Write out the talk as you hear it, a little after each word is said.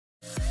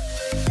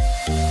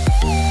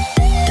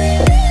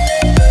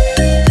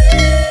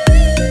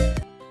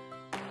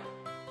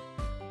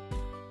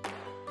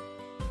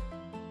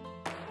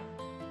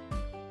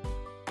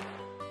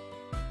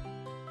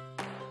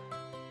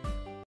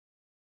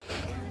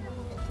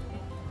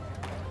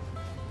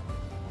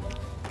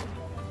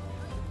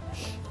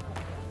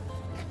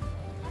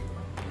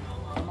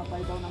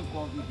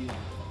Hi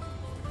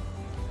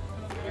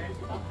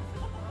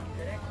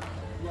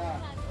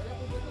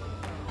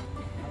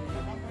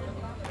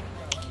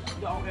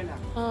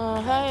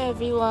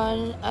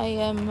everyone, I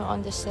am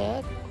on the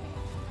set.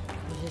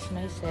 This is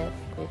my set.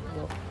 Quick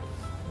look.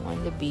 I'm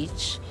on the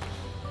beach.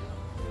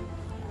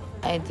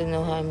 I don't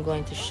know how I'm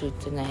going to shoot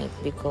tonight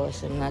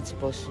because I'm not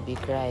supposed to be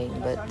crying,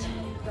 but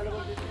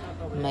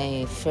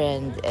my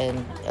friend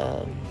and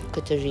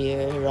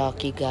couturier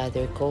Rocky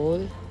Gather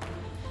Cole,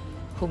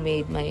 who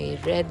made my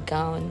red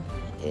gown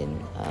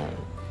in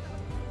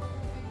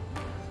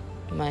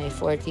my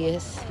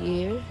 40th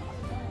year,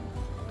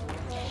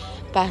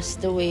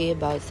 passed away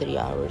about 3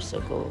 hours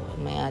ago.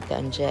 My ate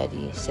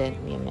Angeli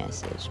sent me a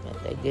message, but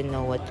I didn't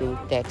know what to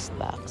text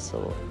back,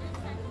 so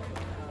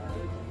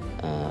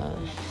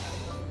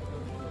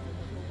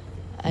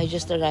I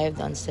just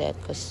arrived on set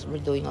because we're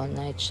doing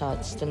all-night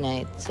shots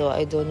tonight, so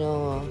I don't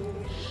know.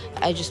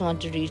 I just want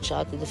to reach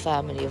out to the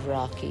family of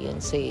Rocky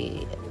and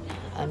say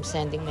I'm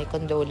sending my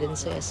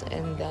condolences,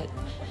 and that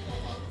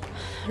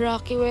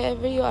Rocky,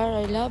 wherever you are,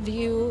 I love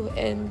you,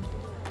 and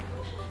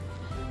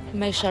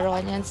my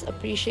Sharonians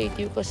appreciate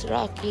you because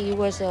Rocky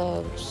was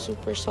a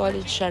super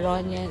solid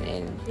Sharonian,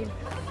 and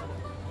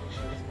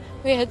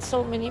we had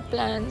so many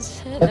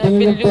plans, and I've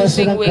been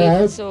losing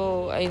weight,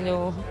 so I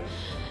know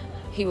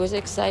he was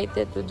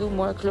excited to do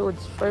more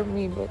clothes for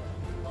me, but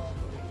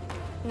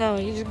now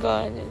he's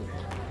gone, and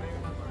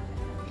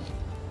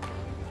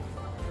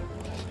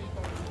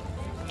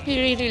he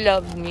really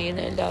loved me and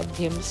I loved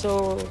him.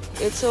 So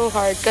it's so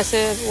hard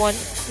kasi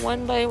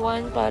one by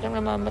one parang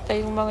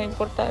namamatay yung mga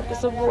importante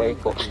sa buhay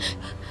ko.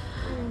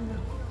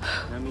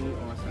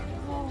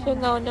 So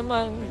now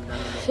naman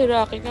si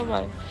Rocky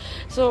naman.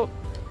 So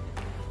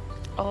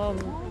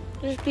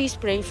just please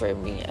pray for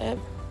me. I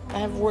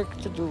have work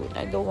to do.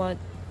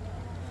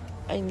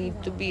 I need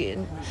to be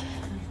in.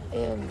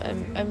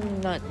 I'm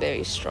not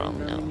very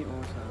strong now,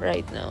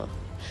 right now.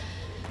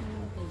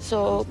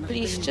 So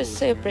please just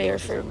say a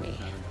prayer for me.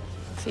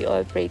 If you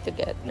all pray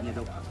together.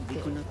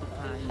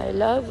 I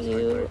love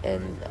you,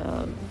 and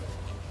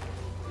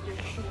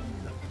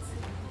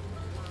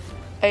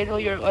I know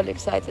you're all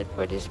excited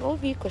for this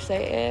movie because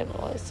I am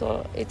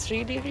also. It's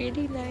really,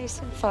 really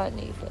nice and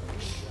funny.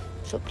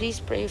 So please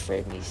pray for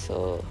me.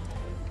 So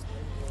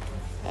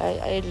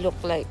I look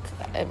like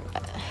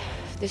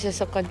this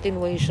is a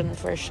continuation of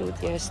our shoot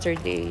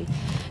yesterday.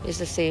 It's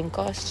the same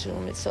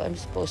costume. So I'm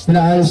supposed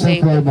to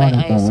say that my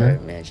eyes are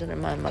medyo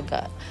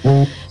namamaga.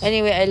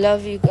 Anyway, I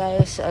love you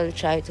guys. I'll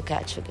try to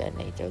catch you again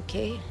later,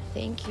 okay?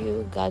 Thank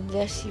you. God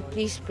bless you.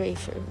 Please pray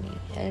for me.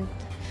 And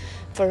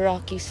for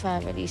Rocky's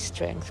family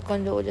strength.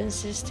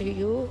 Condolences to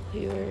you.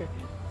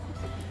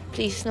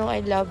 Please know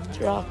I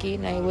loved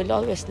Rocky and I will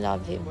always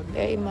love him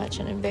very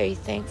much, and I'm very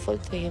thankful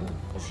to him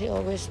because he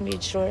always made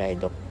sure I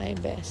looked my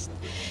best.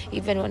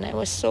 Even when I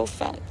was so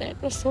fat and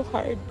it was so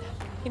hard,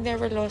 he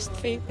never lost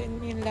faith in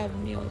me and loved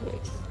me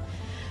always.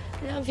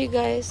 I love you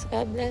guys.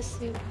 God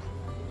bless you.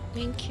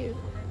 Thank you.